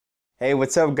Hey,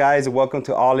 what's up guys? Welcome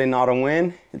to All In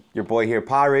R.U.N. Your boy here,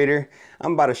 Power Raider.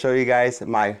 I'm about to show you guys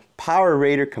my Power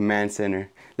Raider Command Center.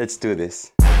 Let's do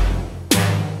this.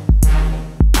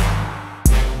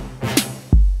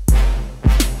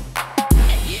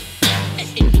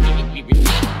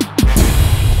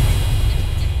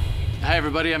 Hi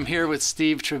everybody, I'm here with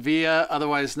Steve Trevilla,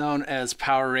 otherwise known as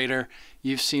Power Raider.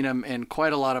 You've seen him in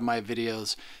quite a lot of my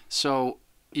videos. So,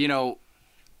 you know,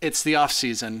 it's the off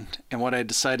season, and what I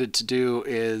decided to do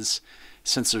is,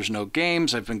 since there's no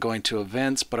games, I've been going to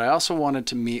events, but I also wanted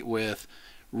to meet with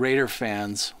Raider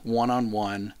fans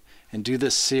one-on-one and do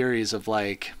this series of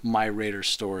like my Raider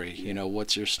story. You know,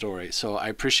 what's your story? So I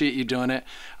appreciate you doing it.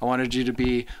 I wanted you to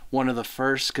be one of the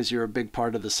first because you're a big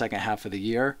part of the second half of the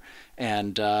year.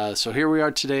 And so here we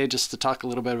are today just to talk a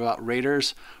little bit about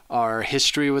Raiders, our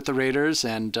history with the Raiders,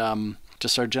 and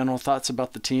just our general thoughts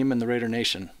about the team and the Raider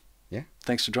Nation. Yeah.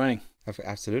 Thanks for joining.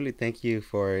 Absolutely. Thank you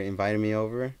for inviting me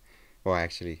over. Well,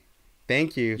 actually,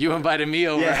 thank you. You invited me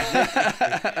over.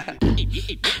 Yeah.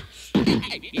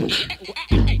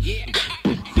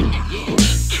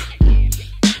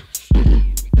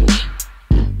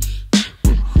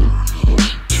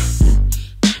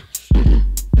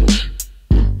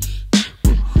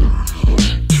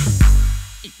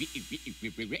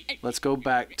 Let's go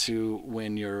back to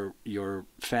when your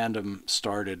fandom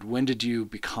started. When did you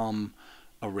become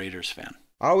a Raiders fan?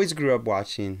 I always grew up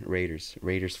watching Raiders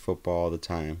football all the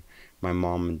time. My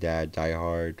mom and dad, die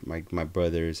hard, my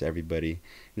brothers, everybody.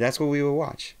 And that's what we would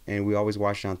watch. And we always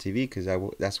watched it on TV because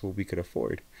that's what we could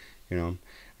afford. You know,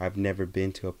 I've never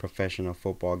been to a professional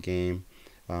football game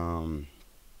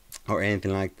or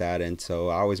anything like that. And so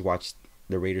I always watched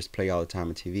the Raiders play all the time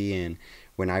on TV. And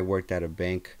when I worked at a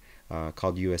bank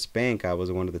called U.S. Bank, I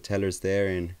was one of the tellers there.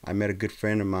 And I met a good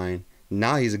friend of mine.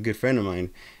 Now he's a good friend of mine.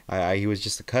 He was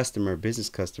just a customer, business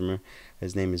customer.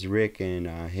 His name is Rick, and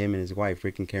him and his wife,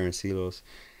 Rick and Karen Silos,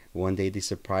 one day they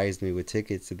surprised me with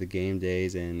tickets to the game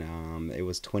days, and it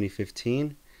was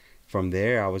 2015. From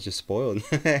there, I was just spoiled.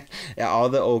 At all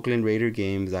the Oakland Raider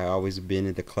games, I always been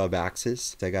at the club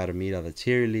access. I got to meet all the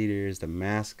cheerleaders, the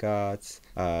mascots,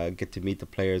 get to meet the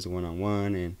players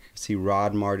one-on-one, and see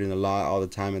Rod Martin a lot all the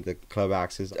time at the club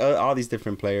access. All these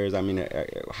different players. I mean,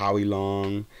 Howie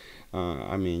Long.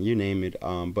 I mean, you name it.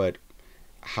 But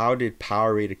how did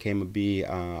Power Raider came to be?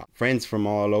 Friends from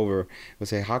all over would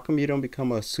say, how come you don't become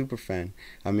a super fan?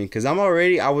 I mean, because I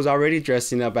was already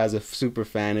dressing up as a super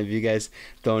fan. If you guys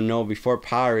don't know, before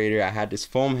Power Raider, I had this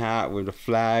foam hat with a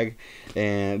flag,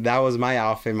 and that was my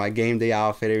outfit, my game day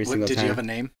outfit every single time. Did you have a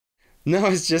name? No,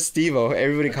 it's just Steve-O.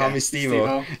 Everybody called me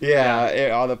Steve-O. Yeah,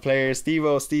 all the players,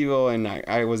 Steve-O, and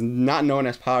I was not known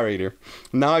as Power Raider.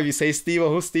 Now if you say Steve-O,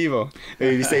 who's Steve-O?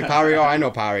 If you say Power Raider, oh, I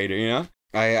know Power Raider, you know?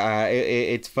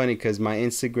 It's funny because my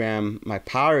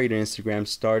Power Raider Instagram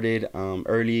started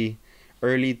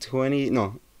late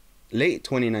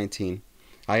 2019.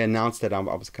 I announced that I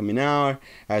was coming out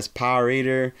as Power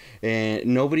Raider, and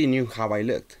nobody knew how I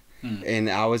looked. And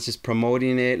I was just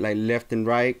promoting it like left and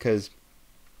right because,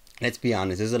 let's be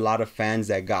honest, there's a lot of fans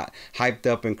that got hyped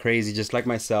up and crazy, just like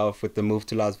myself with the move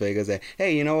to Las Vegas. That,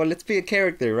 hey, you know what? Let's be a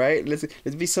character, right? Let's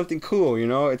be something cool. You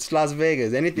know, it's Las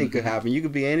Vegas. Anything could happen. You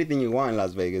could be anything you want in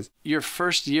Las Vegas. Your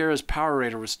first year as Power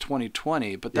Raider was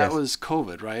 2020, but that was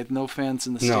COVID, right? No fans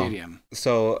in the stadium.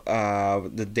 So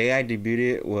the day I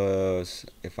debuted was,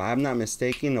 if I'm not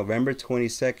mistaken, November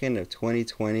 22nd of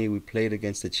 2020. We played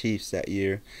against the Chiefs that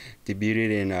year. Debuted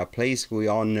in a place we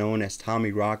all known as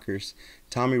Tommy Rockers.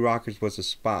 Tommy Rockers was a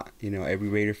spot, you know, every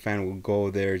Raider fan would go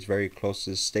there. It's very close to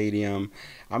the stadium.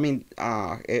 I mean,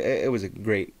 it was a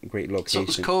great location. So it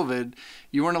was COVID.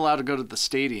 You weren't allowed to go to the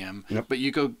stadium, but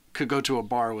you could go to a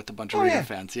bar with a bunch of Raider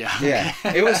fans. Yeah. Yeah,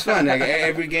 it was fun. Like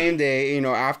every game day, you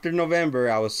know, after November,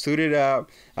 I was suited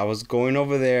up. I was going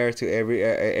over there to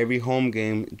every home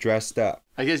game dressed up.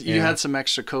 I guess you had some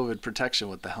extra COVID protection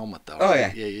with the helmet, though. Oh,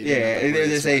 right? Yeah.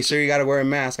 They say, sir, you got to wear a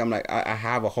mask. I'm like, I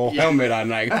have a whole helmet on.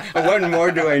 Like, what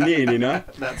more do I need, you know?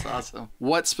 That's awesome.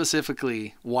 What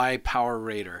specifically, why Power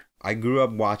Raider? I grew up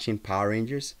watching Power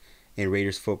Rangers and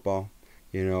Raiders football.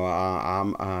 You know,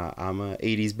 I'm a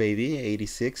 80s baby,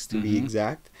 86 to be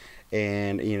exact.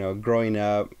 And, you know, growing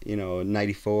up, you know,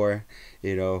 94,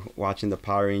 you know, watching the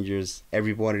Power Rangers,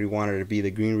 everybody wanted to be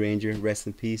the Green Ranger. Rest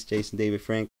in peace, Jason David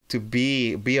Frank. To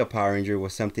be a Power Ranger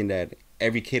was something that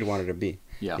every kid wanted to be.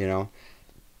 Yeah. You know,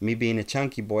 me being a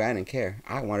chunky boy, I didn't care.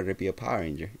 I wanted to be a Power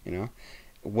Ranger, you know.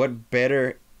 What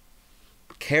better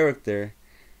character,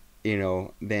 you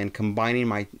know, than combining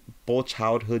my both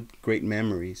childhood great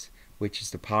memories, which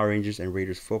is the Power Rangers and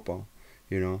Raiders football,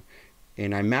 you know.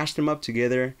 And I mashed them up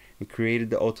together and created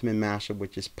the ultimate mashup,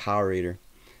 which is Power Raider.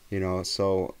 you know.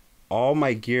 So all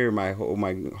my gear, my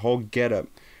whole getup,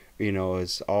 you know,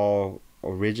 is all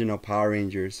original Power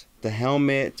Rangers. The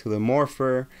helmet to the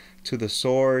Morpher to the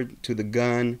sword to the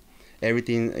gun,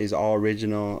 everything is all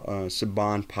original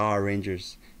Saban Power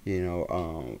Rangers, you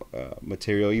know,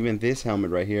 material. Even this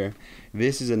helmet right here,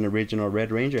 this is an original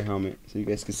Red Ranger helmet, so you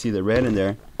guys can see the red in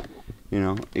there. You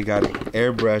know, it got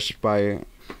airbrushed by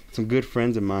some good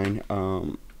friends of mine,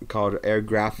 called Air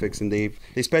Graphics, and they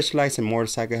specialize in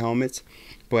motorcycle helmets.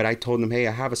 But I told them, hey,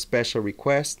 I have a special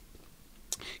request.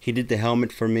 He did the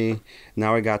helmet for me.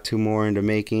 Now I got 2 more in the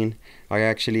making. I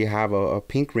actually have a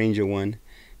Pink Ranger one,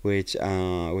 which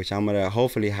I'm gonna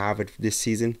hopefully have it this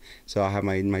season. So I have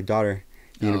my daughter,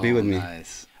 to be with me.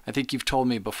 Nice. I think you've told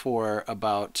me before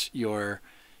about your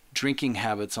drinking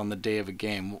habits on the day of a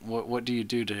game. What do you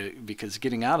do because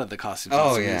getting out of the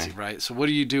costumes is easy, right? So what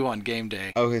do you do on game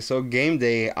day? Okay, so game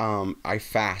day, I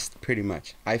fast pretty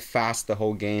much. I fast the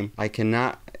whole game. I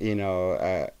cannot, you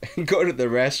know, go to the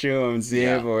restroom and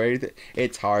zip or anything.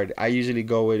 It's hard. I usually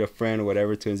go with a friend or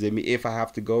whatever to zip me if I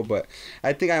have to go, but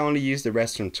I think I only used the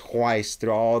restroom twice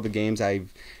through all the games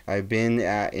I've been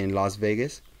at in Las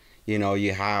Vegas. You know, I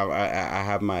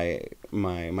have my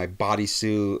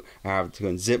bodysuit. I have to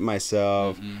unzip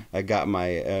myself. I got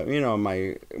my you know,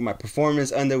 my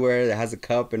performance underwear that has a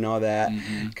cup and all that.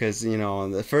 Because you know,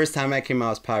 the first time I came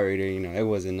out as Power Ranger, you know, it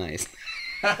wasn't nice.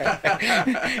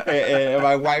 and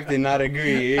my wife did not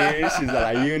agree. She's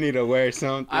like, you need to wear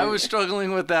something. I was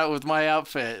struggling with that with my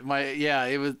outfit.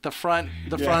 It was the front.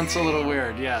 The front's a little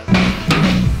weird. Yeah.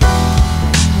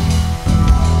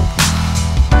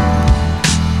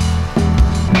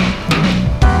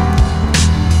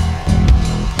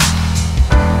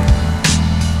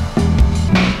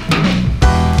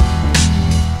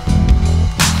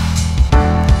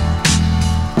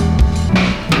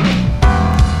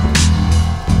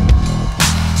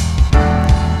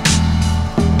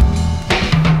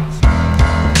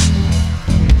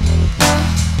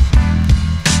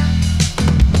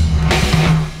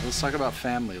 Talk about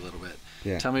family a little bit.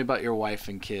 Yeah. Tell me about your wife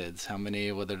and kids. How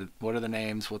many? What are the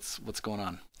names? What's going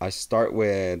on? I start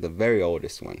with the very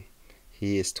oldest one.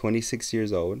 He is 26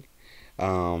 years old.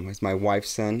 He's my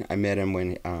wife's son. I met him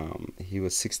when he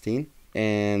was 16.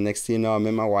 And next thing you know, I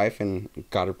met my wife and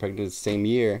got her pregnant the same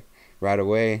year, right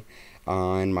away.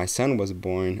 And my son was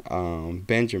born,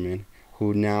 Benjamin,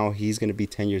 who now he's going to be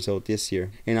 10 years old this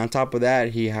year. And on top of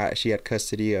that, she had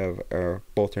custody of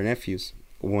both her nephews.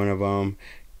 One of them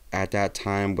at that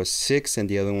time was 6 and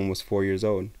the other one was 4 years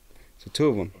old. So 2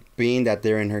 of them. Being that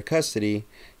they're in her custody,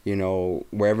 you know,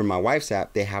 wherever my wife's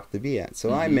at, they have to be at.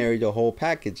 So I married the whole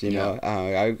package, you know.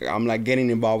 I'm like getting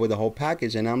involved with the whole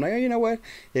package, and I'm like, oh, you know what?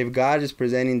 If God is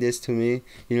presenting this to me,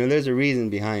 you know, there's a reason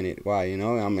behind it. Why, you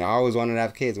know? I mean, I always wanted to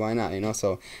have kids. Why not, you know?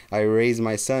 So I raised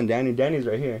my son, Danny. Danny's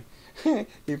right here.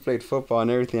 He played football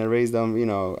and everything. I raised them, you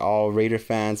know, all Raider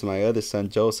fans. My other son,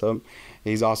 Joseph,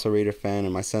 he's also a Raider fan,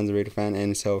 and my son's a Raider fan.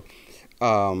 And so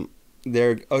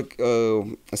they're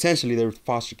essentially they're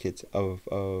foster kids of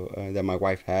that my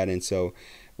wife had. And so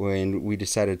when we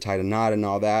decided to tie the knot and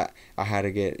all that, I had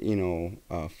to get, you know,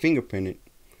 fingerprinted.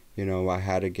 You know, I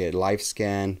had to get life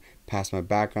scan, pass my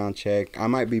background check. I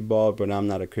might be bald, but I'm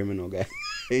not a criminal guy.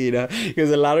 You know,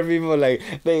 because a lot of people, like,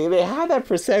 they have that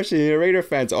perception, you know, Raider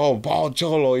fans, oh, bald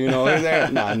cholo, you know.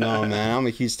 No, man, I'm a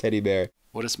huge teddy bear.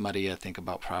 What does Maria think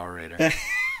about Power Raider?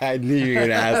 I knew you were going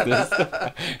to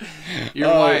ask this. Your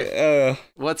wife,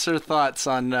 what's her thoughts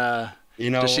on, you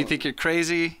know, does she think you're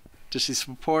crazy? Does she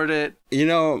support it? You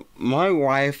know, my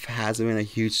wife has been a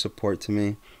huge support to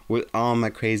me with all my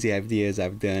crazy ideas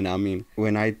I've done. I mean,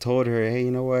 when I told her, hey,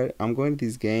 you know what, I'm going to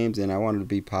these games and I wanted to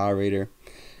be Power Raider.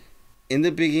 In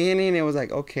the beginning, it was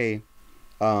like, okay,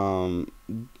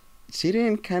 she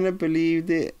didn't kind of believe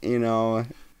it, you know,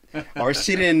 or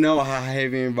she didn't know how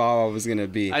heavy involved I was gonna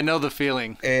be. I know the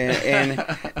feeling. And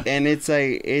it's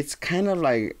like, it's kind of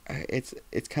like,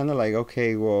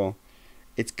 okay, well,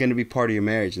 it's gonna be part of your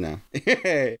marriage now.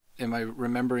 Am I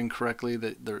remembering correctly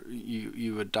that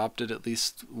you adopted at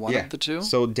least one of the 2?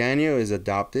 So Daniel is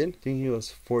adopted. I think he was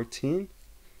 14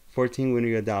 when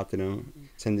we adopted him,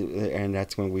 and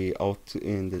that's when we oathed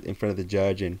in front of the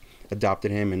judge and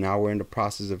adopted him. And now we're in the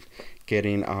process of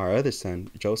getting our other son,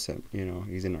 Joseph. You know,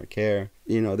 he's in our care.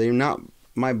 You know, they're not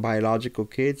my biological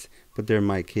kids, but they're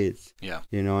my kids. Yeah.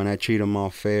 You know, and I treat them all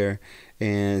fair,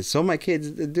 and so my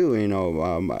kids do. You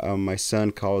know, my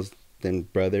son calls them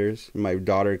brothers. My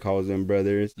daughter calls them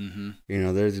brothers. You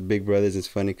know, there's big brothers. It's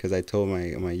funny because I told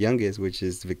my youngest, which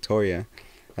is Victoria,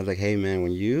 I was like, hey, man,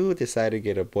 when you decide to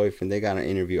get a boyfriend, they got to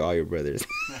interview all your brothers.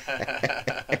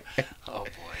 Oh, boy.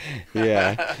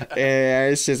 Yeah,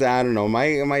 and it's just, I don't know.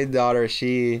 My daughter,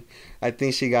 I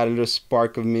think she got a little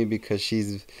spark of me because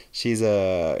she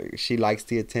likes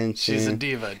the attention. She's a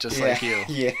diva, just like you.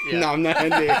 Yeah. No, I'm not a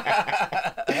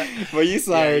diva. But you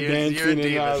saw her dancing you're a diva,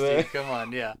 and all that. Steve. Come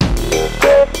on, yeah.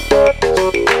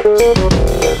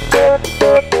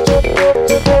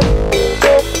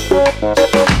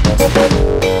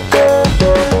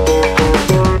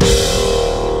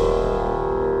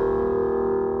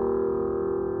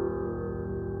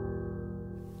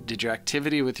 Did your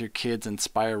activity with your kids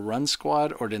inspire R.U.N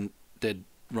Squad, or did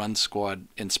R.U.N Squad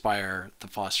inspire the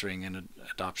fostering and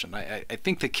adoption? I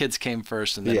think the kids came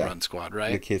first and then R.U.N Squad,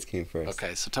 right? The kids came first.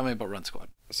 Okay, so tell me about R.U.N Squad.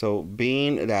 So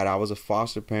being that I was a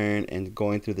foster parent and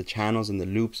going through the channels and the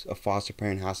loops a foster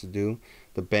parent has to do,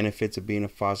 the benefits of being a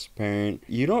foster parent,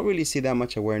 you don't really see that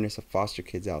much awareness of foster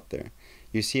kids out there.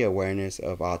 You see awareness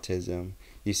of autism.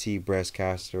 You see breast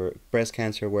cancer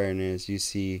awareness. You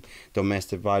see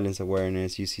domestic violence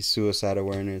awareness. You see suicide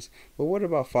awareness. But what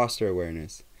about foster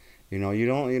awareness? You know, you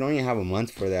don't even have a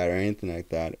month for that or anything like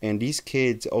that. And these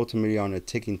kids ultimately are on a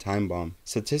ticking time bomb.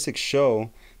 Statistics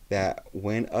show that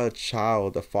when a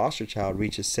foster child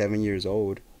reaches 7 years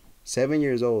old,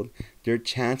 their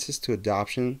chances to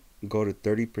adoption go to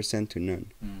 30% to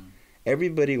none.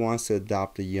 Everybody wants to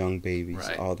adopt the young babies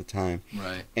all the time.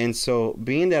 Right. And so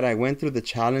being that I went through the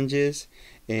challenges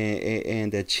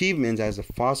and the achievements as a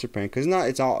foster parent, because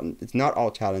it's not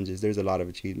all challenges, there's a lot of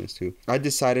achievements too. I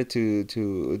decided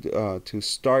to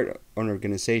start an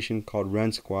organization called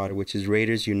R.U.N Squad, which is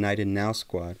Raiders United Now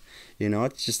Squad. You know,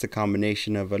 it's just a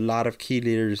combination of a lot of key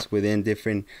leaders within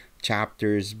different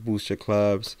chapters, booster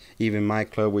clubs, even my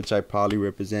club, which I probably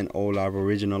represent, OLAV,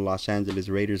 Original Los Angeles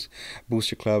Raiders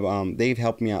Booster Club. They've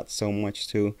helped me out so much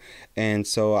too. And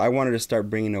so I wanted to start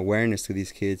bringing awareness to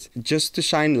these kids, just to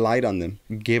shine light on them,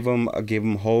 give them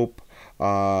hope,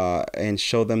 and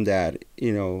show them that,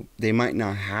 you know, they might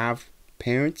not have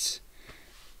parents,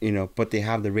 you know, but they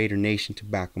have the Raider Nation to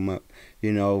back them up.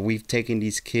 You know, we've taken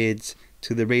these kids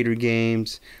to the Raider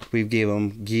games. We've given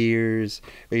them gears,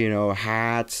 you know,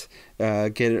 hats,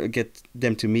 get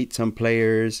them to meet some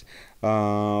players.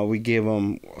 We give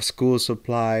them school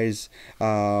supplies,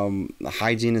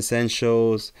 hygiene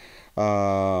essentials,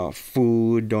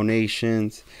 food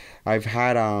donations. I've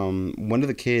had one of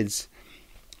the kids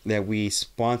that we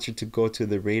sponsored to go to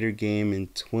the Raider game in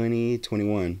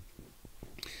 2021.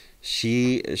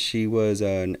 She was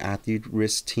an athlete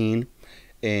risk teen.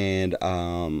 And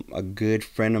a good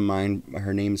friend of mine,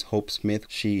 her name is Hope Smith.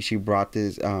 She brought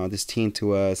this teen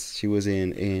to us. She was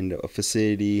in a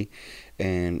facility,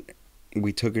 and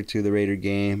we took her to the Raider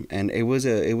game. And it was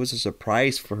a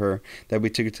surprise for her that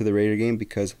we took her to the Raider game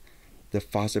because the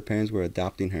foster parents were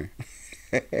adopting her.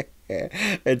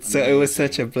 And so it was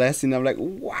such a blessing. I'm like,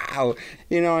 wow,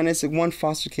 you know, and it's one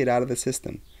foster kid out of the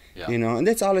system. Yeah. You know, and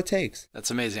that's all it takes.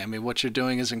 That's amazing. I mean, what you're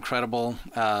doing is incredible.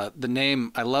 The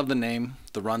name, I love the name,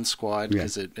 the R.U.N Squad,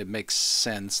 because it makes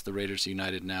sense, the Raiders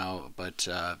United Now, but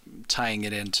tying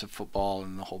it into football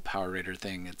and the whole Power Raider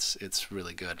thing, it's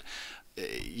really good.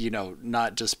 You know,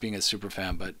 not just being a super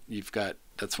fan, but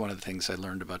that's one of the things I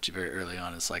learned about you very early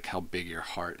on, is like how big your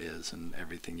heart is and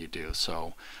everything you do.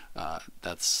 So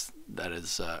that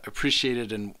is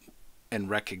appreciated and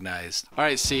recognized. All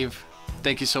right, Steve.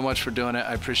 Thank you so much for doing it.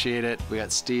 I appreciate it. We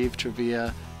got Steve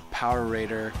Trevilla, Power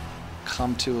Raider.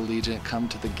 Come to Allegiant, come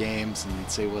to the games,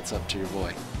 and say what's up to your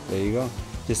boy. There you go.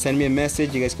 Just send me a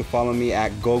message. You guys can follow me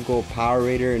at GoGo Power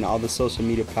Raider and all the social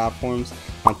media platforms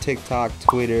on TikTok,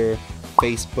 Twitter,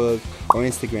 Facebook, or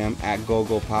Instagram at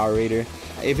GoGo Power Raider.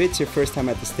 If it's your first time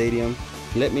at the stadium,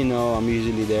 let me know. I'm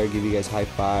usually there, give you guys high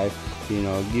five, you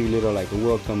know, give you a little like a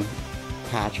welcome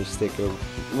patch or sticker.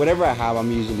 Whatever I have,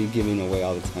 I'm usually giving away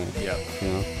all the time. Yeah. You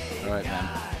know? All right, man.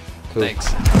 Cool.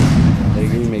 Thanks.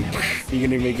 You're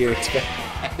gonna make it respect.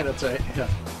 That's right. Yeah.